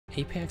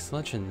Apex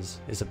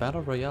Legends is a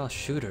battle royale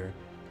shooter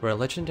where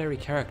legendary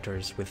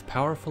characters with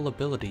powerful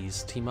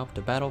abilities team up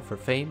to battle for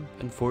fame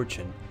and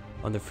fortune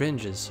on the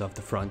fringes of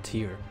the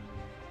frontier.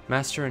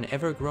 Master an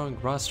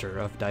ever-growing roster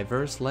of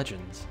diverse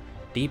legends,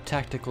 deep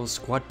tactical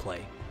squad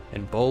play,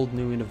 and bold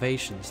new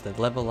innovations that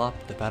level up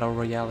the battle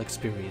royale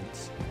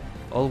experience,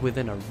 all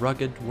within a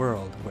rugged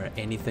world where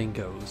anything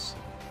goes.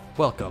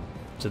 Welcome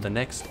to the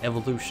next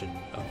evolution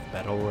of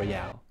battle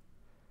royale.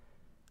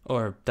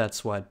 Or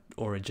that's what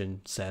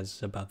Origin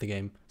says about the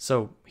game.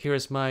 So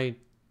here's my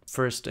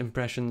first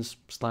impressions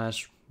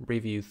 /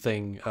 review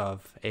thing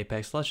of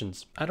Apex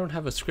Legends. I don't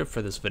have a script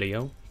for this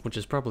video, which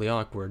is probably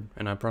awkward,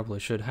 and I probably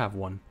should have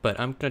one. But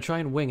I'm gonna try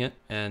and wing it,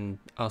 and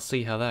I'll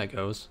see how that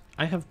goes.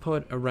 I have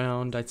put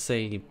around, I'd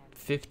say,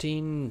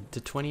 15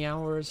 to 20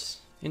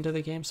 hours into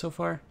the game so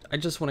far. I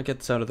just want to get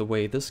this out of the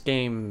way. This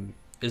game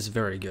is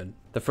very good.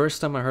 The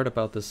first time I heard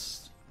about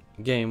this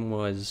game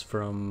was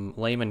from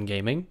Laymen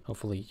Gaming.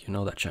 Hopefully you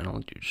know that channel.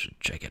 You should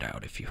check it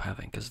out if you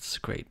haven't, because it's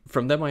great.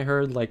 From them I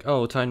heard like,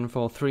 oh,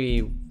 Titanfall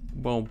 3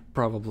 won't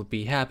probably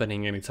be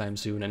happening anytime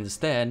soon, and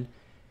instead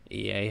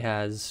EA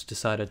has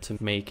decided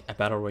to make a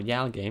battle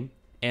royale game.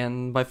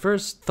 And my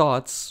first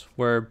thoughts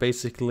were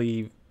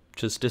basically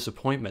just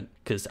disappointment,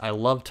 because I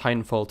love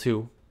Titanfall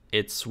 2.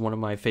 It's one of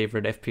my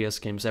favorite FPS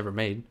games ever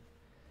made.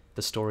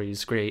 The story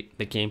is great,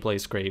 the gameplay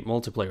is great,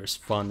 multiplayer is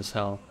fun as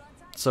hell.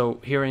 So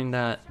hearing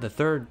that the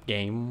third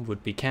game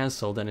would be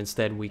cancelled and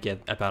instead we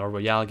get a battle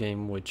royale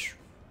game, which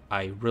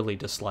I really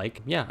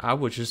dislike, yeah, I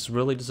was just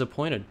really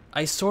disappointed.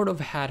 I sort of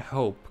had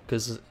hope,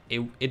 because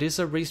it is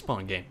a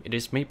Respawn game. It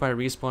is made by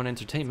Respawn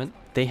Entertainment.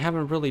 They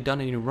haven't really done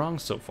any wrong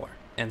so far.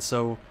 And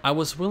so I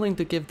was willing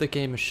to give the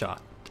game a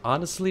shot.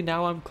 Honestly,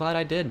 now I'm glad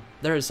I did.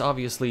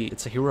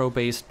 It's a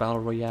hero-based battle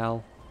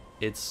royale.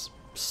 It's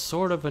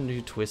sort of a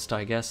new twist,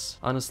 I guess.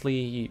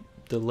 Honestly,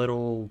 the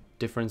little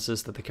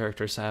differences that the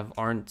characters have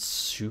aren't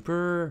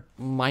super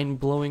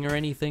mind-blowing or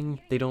anything.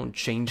 They don't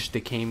change the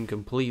game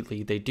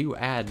completely. They do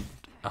add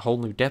a whole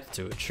new depth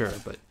to it, sure,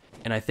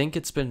 and I think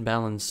it's been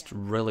balanced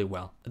really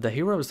well. The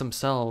heroes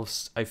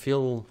themselves, I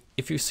feel,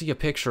 if you see a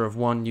picture of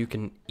one, you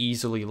can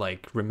easily,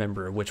 like,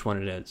 remember which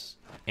one it is.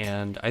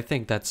 And I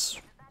think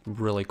that's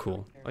really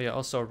cool. Oh yeah,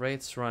 also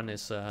Wraith's run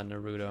is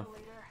Naruto.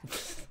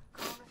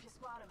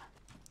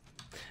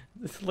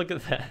 Look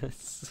at that,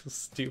 it's so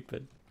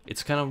stupid.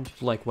 It's kind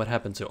of like what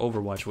happened to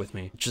Overwatch with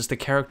me. Just the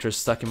characters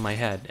stuck in my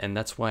head, and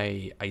that's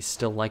why I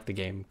still like the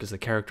game, because the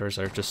characters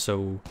are just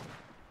so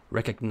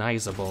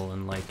recognizable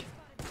and like,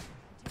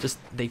 just,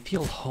 they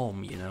feel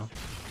home, you know?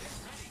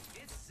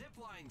 It's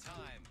zipline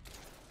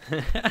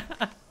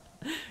time.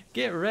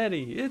 Get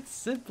ready,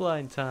 it's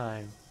zipline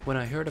time. When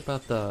I heard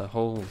about the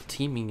whole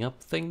teaming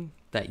up thing,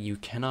 that you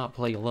cannot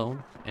play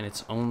alone, and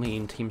it's only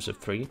in teams of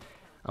 3,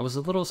 I was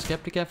a little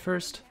skeptic at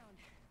first.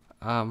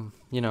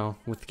 You know,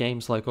 with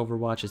games like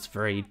Overwatch, it's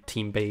very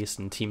team-based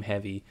and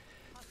team-heavy,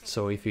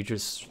 so if you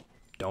just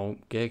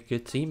don't get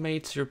good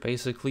teammates, you're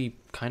basically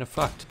kind of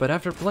fucked. But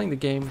after playing the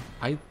game,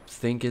 I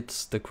think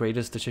it's the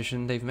greatest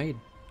decision they've made.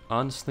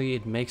 Honestly,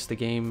 it makes the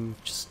game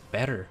just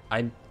better.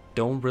 I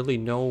don't really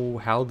know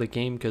how the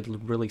game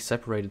could really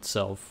separate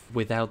itself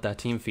without that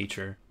team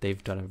feature.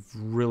 They've done a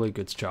really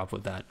good job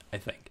with that, I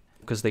think.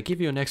 Because they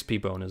give you an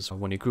XP bonus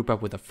when you group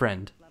up with a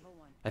friend.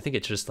 I think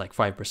it's just like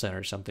 5%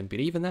 or something, but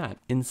even that.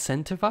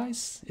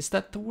 Incentivize? Is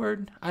that the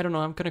word? I don't know,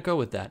 I'm gonna go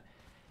with that.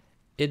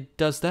 It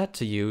does that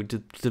to you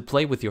to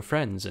play with your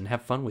friends and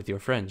have fun with your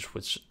friends,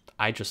 which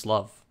I just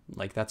love.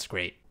 Like, that's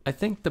great. I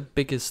think the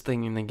biggest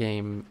thing in the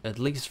game, at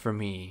least for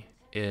me,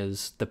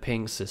 is the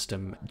ping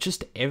system.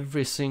 Just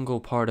every single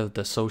part of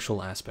the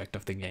social aspect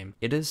of the game.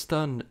 It is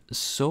done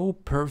so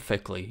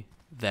perfectly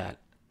that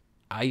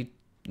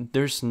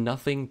there's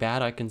nothing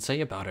bad I can say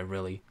about it,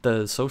 really.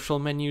 The social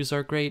menus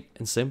are great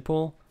and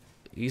simple,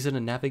 easy to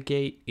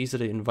navigate, easy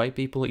to invite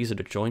people, easy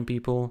to join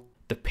people.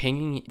 The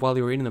pinging while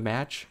you're in the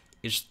match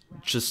is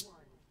just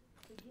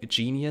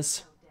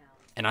genius,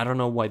 and I don't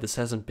know why this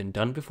hasn't been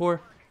done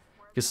before,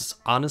 because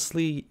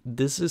honestly,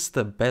 this is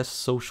the best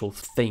social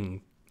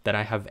thing that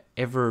I have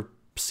ever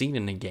seen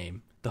in a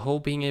game. The whole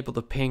being able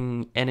to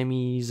ping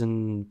enemies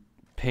and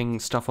ping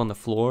stuff on the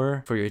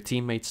floor for your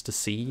teammates to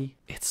see,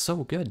 it's so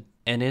good.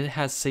 And it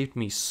has saved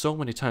me so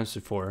many times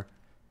before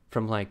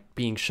from like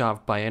being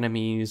shot by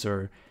enemies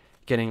or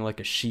getting like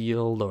a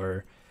shield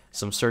or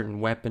some certain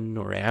weapon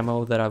or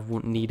ammo that I've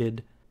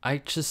needed. I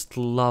just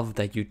love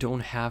that you don't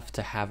have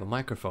to have a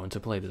microphone to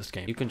play this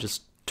game. You can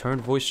just turn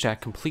voice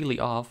chat completely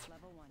off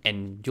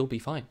and you'll be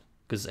fine,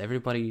 because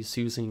everybody's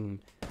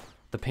using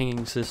the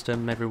pinging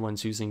system,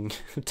 everyone's using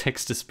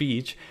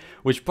text-to-speech,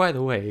 which, by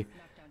the way,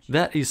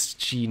 that is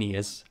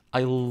genius.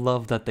 I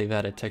love that they've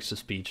added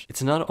text-to-speech.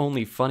 It's not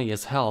only funny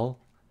as hell,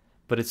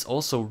 but it's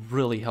also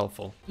really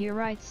helpful. You're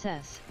right,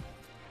 Cess.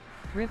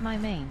 Rip my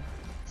main.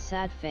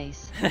 Sad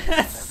face.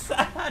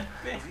 Sad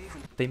face.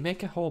 They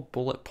make a whole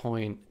bullet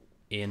point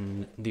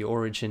in the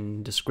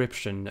Origin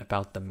description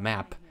about the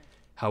map,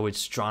 how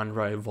it's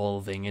genre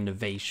evolving,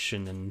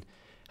 innovation, and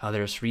how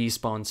there's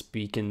respawn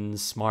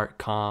beacons, smart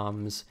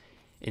comms,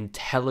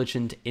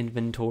 intelligent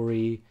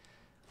inventory,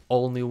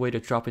 all new way to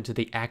drop into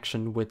the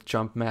action with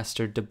Jump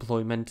Master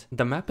deployment.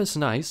 The map is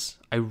nice.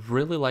 I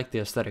really like the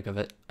aesthetic of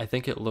it. I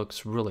think it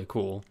looks really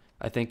cool.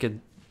 I think it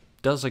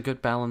does a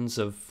good balance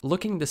of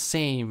looking the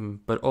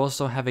same, but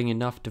also having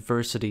enough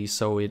diversity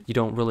so you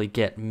don't really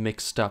get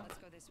mixed up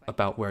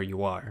about where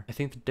you are. I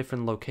think the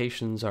different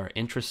locations are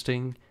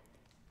interesting,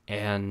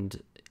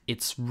 and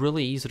it's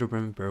really easy to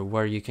remember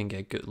where you can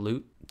get good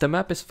loot. The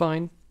map is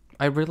fine.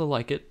 I really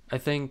like it. I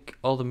think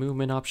all the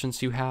movement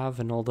options you have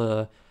and all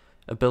the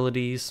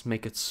abilities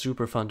make it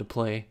super fun to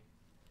play.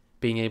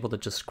 Being able to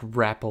just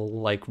grapple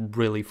like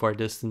really far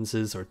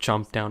distances or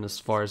jump down as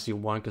far as you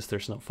want because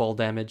there's no fall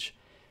damage.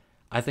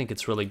 I think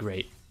it's really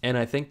great. And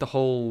I think the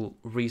whole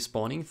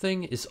respawning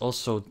thing is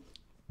also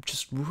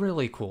just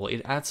really cool.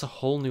 It adds a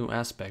whole new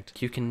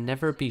aspect. You can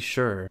never be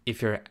sure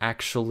if you're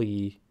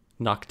actually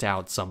knocked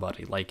out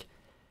somebody. Like,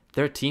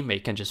 their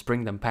teammate can just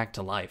bring them back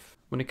to life.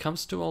 When it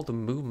comes to all the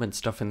movement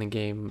stuff in the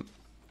game,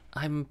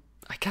 I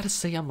gotta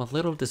say I'm a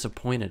little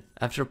disappointed.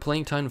 After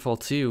playing Titanfall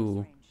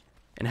 2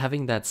 and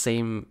having that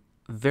same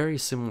very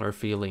similar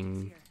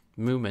feeling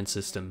movement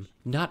system,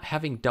 not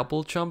having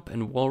double jump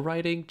and wall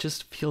riding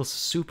just feels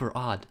super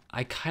odd.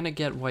 I kinda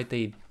get why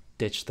they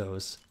ditched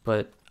those,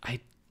 but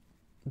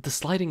the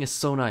sliding is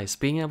so nice.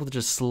 Being able to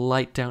just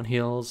slide down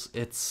hills,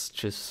 it's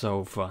just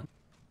so fun.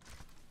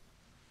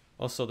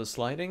 Also, the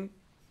sliding,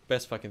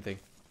 best fucking thing.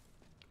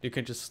 You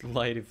can just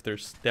slide if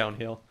there's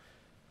downhill.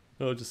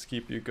 It'll just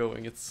keep you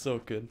going. It's so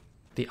good.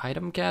 The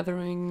item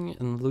gathering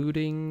and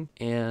looting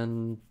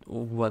and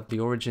what the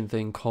Origin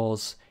thing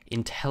calls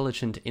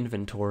intelligent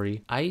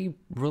inventory, I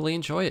really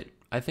enjoy it.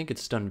 I think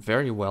it's done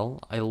very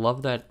well. I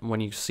love that when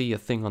you see a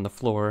thing on the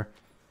floor,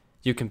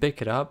 you can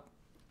pick it up.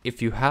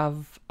 If you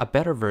have a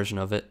better version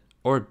of it,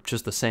 or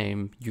just the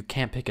same, you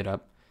can't pick it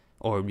up,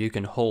 or you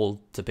can hold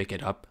to pick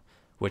it up,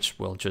 which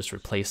will just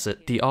replace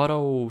it. The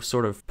auto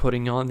sort of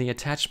putting on the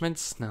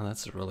attachments, now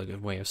that's a really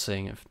good way of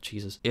saying it,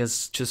 Jesus,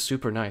 is just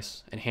super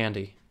nice and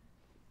handy.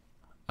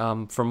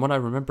 From what I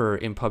remember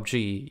in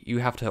PUBG, you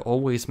have to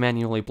always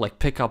manually like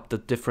pick up the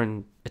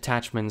different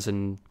attachments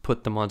and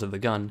put them onto the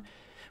gun,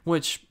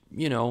 which,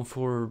 you know,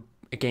 for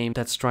a game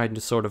that's trying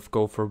to sort of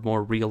go for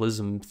more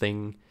realism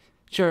thing,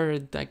 sure,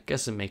 I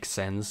guess it makes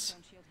sense.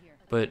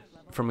 But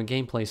from a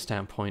gameplay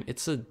standpoint,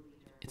 it's a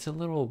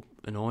little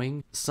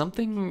annoying.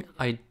 Something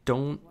I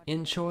don't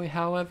enjoy,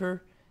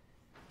 however,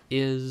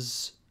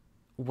 is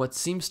what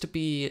seems to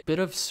be a bit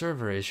of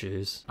server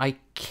issues. I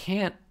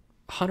can't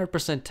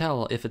 100%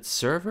 tell if it's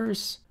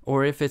servers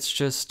or if it's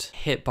just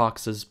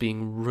hitboxes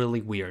being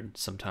really weird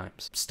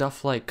sometimes.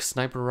 Stuff like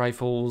sniper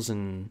rifles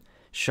and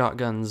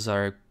shotguns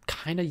are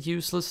kind of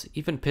useless,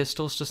 even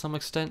pistols to some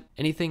extent.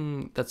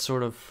 Anything that's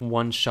sort of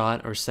one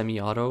shot or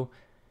semi-auto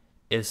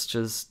is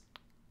just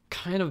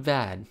kind of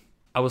bad.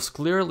 I was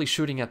clearly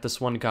shooting at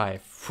this one guy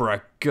for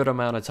a good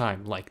amount of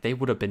time. Like, they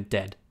would have been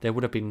dead. They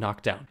would have been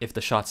knocked down if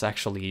the shots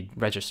actually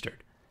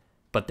registered.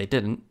 But they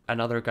didn't.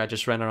 Another guy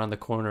just ran around the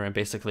corner and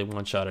basically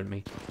one-shotted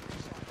me.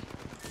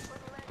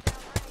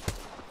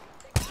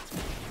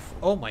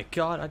 Oh my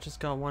god, I just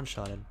got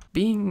one-shotted.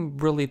 Being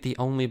really the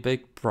only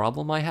big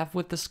problem I have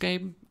with this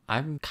game,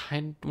 I'm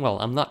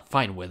not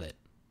fine with it,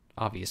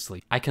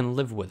 obviously. I can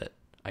live with it,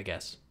 I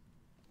guess.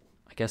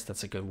 I guess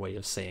that's a good way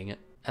of saying it.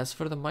 As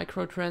for the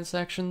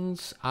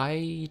microtransactions,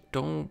 I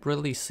don't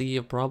really see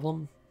a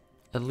problem.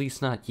 At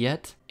least not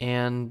yet.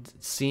 And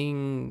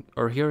seeing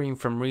or hearing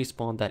from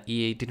Respawn that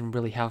EA didn't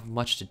really have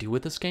much to do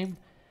with this game,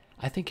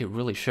 I think it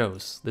really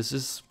shows. This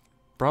is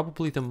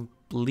probably the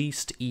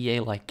least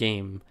EA-like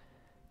game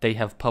they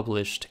have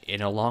published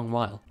in a long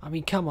while. I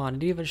mean, come on,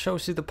 it even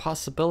shows you the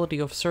possibility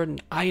of certain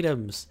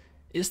items.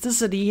 Is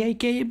this an EA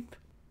game?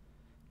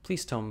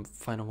 Please don't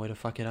find a way to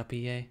fuck it up,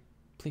 EA.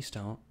 Please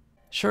don't.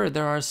 Sure,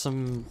 there are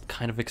some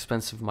kind of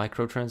expensive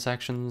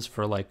microtransactions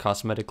for like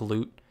cosmetic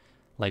loot,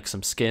 like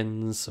some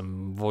skins,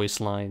 some voice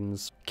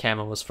lines,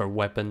 camos for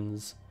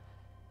weapons.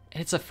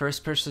 And it's a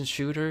first-person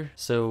shooter,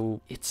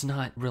 so it's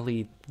not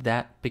really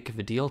that big of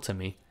a deal to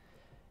me.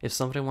 If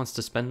somebody wants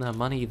to spend that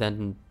money,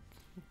 then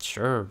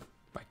sure,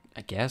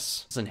 I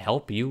guess. It doesn't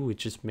help you, it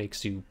just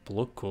makes you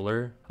look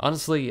cooler.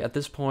 Honestly, at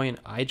this point,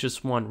 I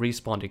just want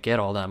Respawn to get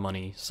all that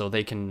money so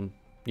they can,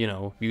 you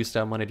know, use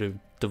that money to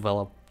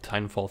develop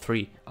Titanfall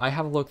 3. I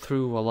have looked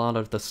through a lot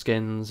of the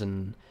skins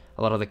and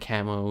a lot of the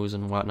camos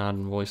and whatnot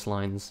and voice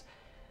lines.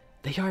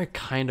 They are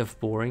kind of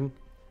boring.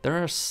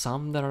 There are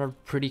some that are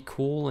pretty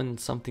cool and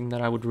something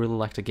that I would really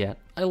like to get.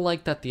 I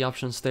like that the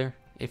option's there,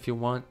 if you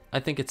want.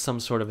 I think it's some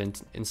sort of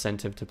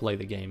incentive to play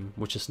the game,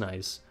 which is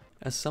nice.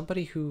 As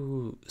somebody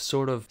who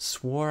sort of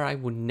swore I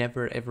would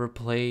never ever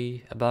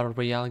play a Battle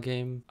Royale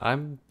game,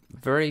 I'm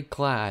very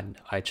glad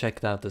I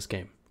checked out this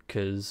game.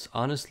 Because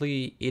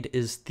honestly, it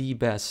is the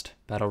best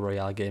Battle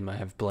Royale game I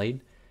have played,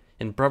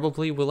 and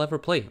probably will ever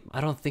play. I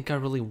don't think I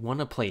really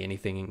want to play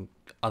anything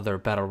other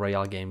Battle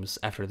Royale games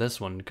after this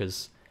one,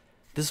 because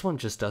this one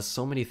just does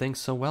so many things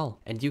so well.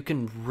 And you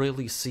can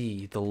really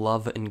see the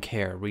love and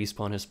care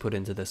Respawn has put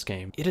into this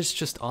game. It is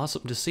just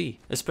awesome to see,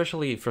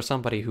 especially for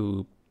somebody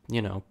who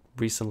you know,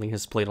 recently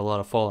has played a lot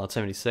of Fallout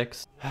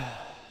 76.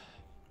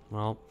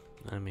 Well,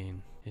 I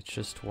mean, it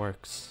just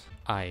works.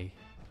 I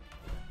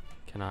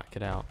cannot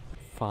get out.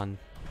 Fun.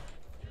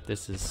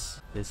 This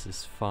is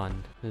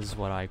fun. This is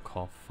what I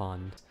call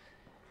fun.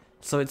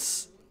 So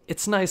it's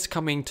nice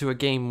coming to a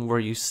game where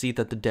you see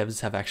that the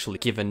devs have actually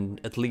given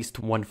at least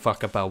one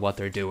fuck about what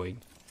they're doing.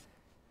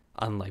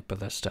 Unlike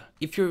Bethesda.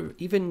 If you're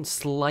even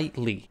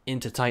slightly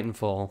into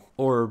Titanfall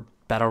or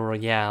Battle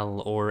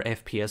Royale or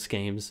FPS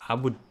games, I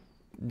would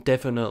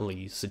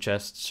definitely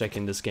suggest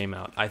checking this game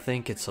out. I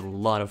think it's a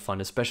lot of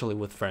fun, especially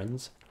with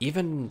friends.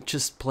 Even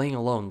just playing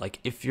alone, like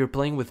if you're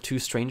playing with two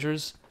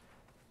strangers,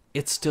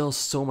 it's still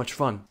so much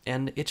fun.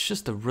 And it's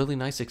just a really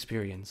nice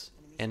experience.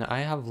 And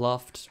I have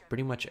loved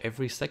pretty much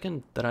every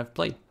second that I've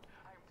played.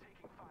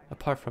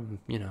 Apart from,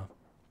 you know,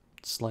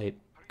 slight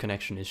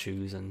connection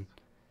issues and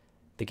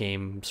the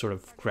game sort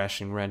of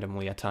crashing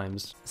randomly at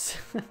times.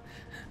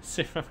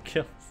 0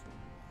 kills.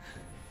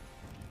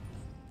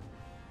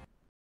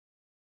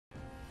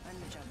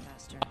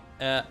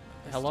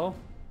 Hello?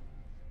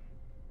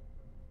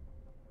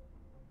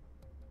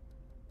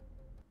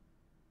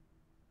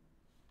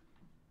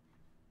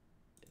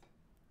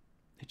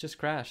 It just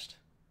crashed.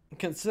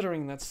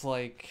 Considering that's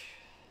like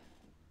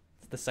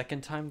the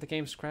second time the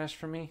game's crashed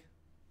for me,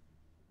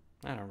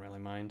 I don't really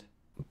mind.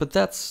 But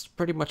that's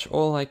pretty much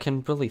all I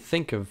can really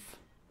think of.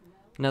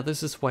 Now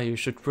this is why you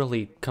should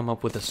really come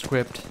up with a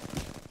script,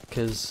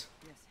 cause,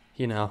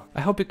 you know,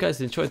 I hope you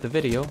guys enjoyed the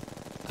video.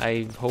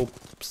 I hope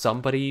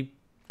somebody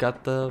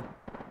got the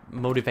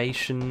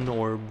motivation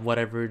or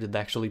whatever to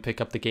actually pick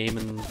up the game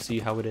and see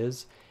how it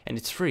is. And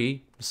it's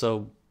free,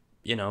 so,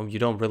 you know, you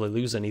don't really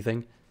lose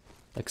anything.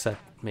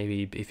 Except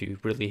maybe if you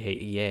really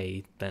hate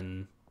EA,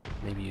 then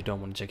maybe you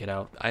don't want to check it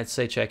out. I'd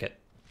say check it.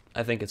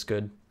 I think it's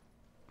good.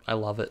 I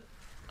love it.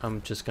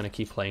 I'm just gonna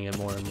keep playing it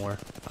more and more.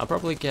 I'll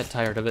probably get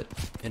tired of it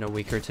in a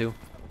week or two.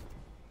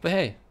 But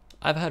hey,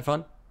 I've had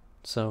fun.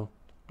 So,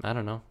 I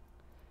don't know.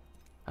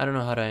 I don't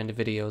know how to end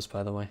videos,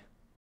 by the way.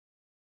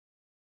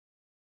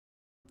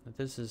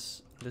 This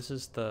is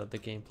the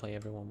gameplay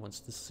everyone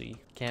wants to see.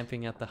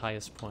 Camping at the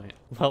highest point.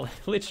 Well,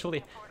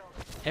 literally,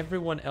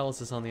 everyone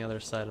else is on the other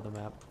side of the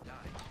map.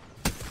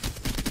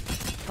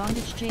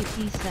 Bondage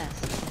JP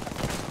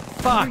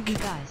says. Fuck! You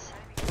guys.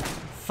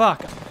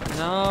 Fuck!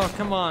 No,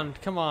 come on,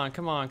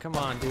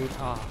 dude.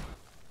 Oh.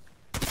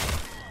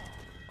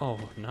 Oh,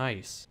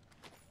 nice.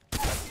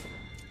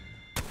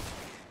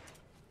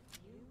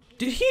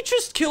 Did he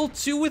just kill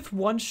 2 with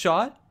 1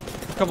 shot?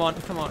 Come on,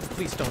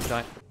 please don't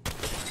die.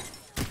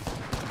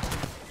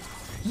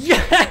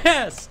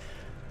 Yes!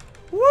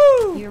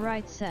 Woo! You're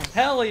right, says.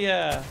 Hell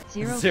yeah!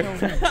 0 kill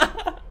win.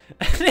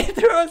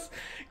 Neither was.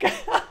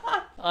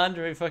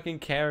 Andre fucking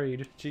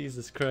carried.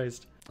 Jesus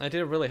Christ. I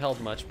didn't really help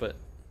much, but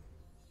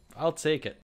I'll take it.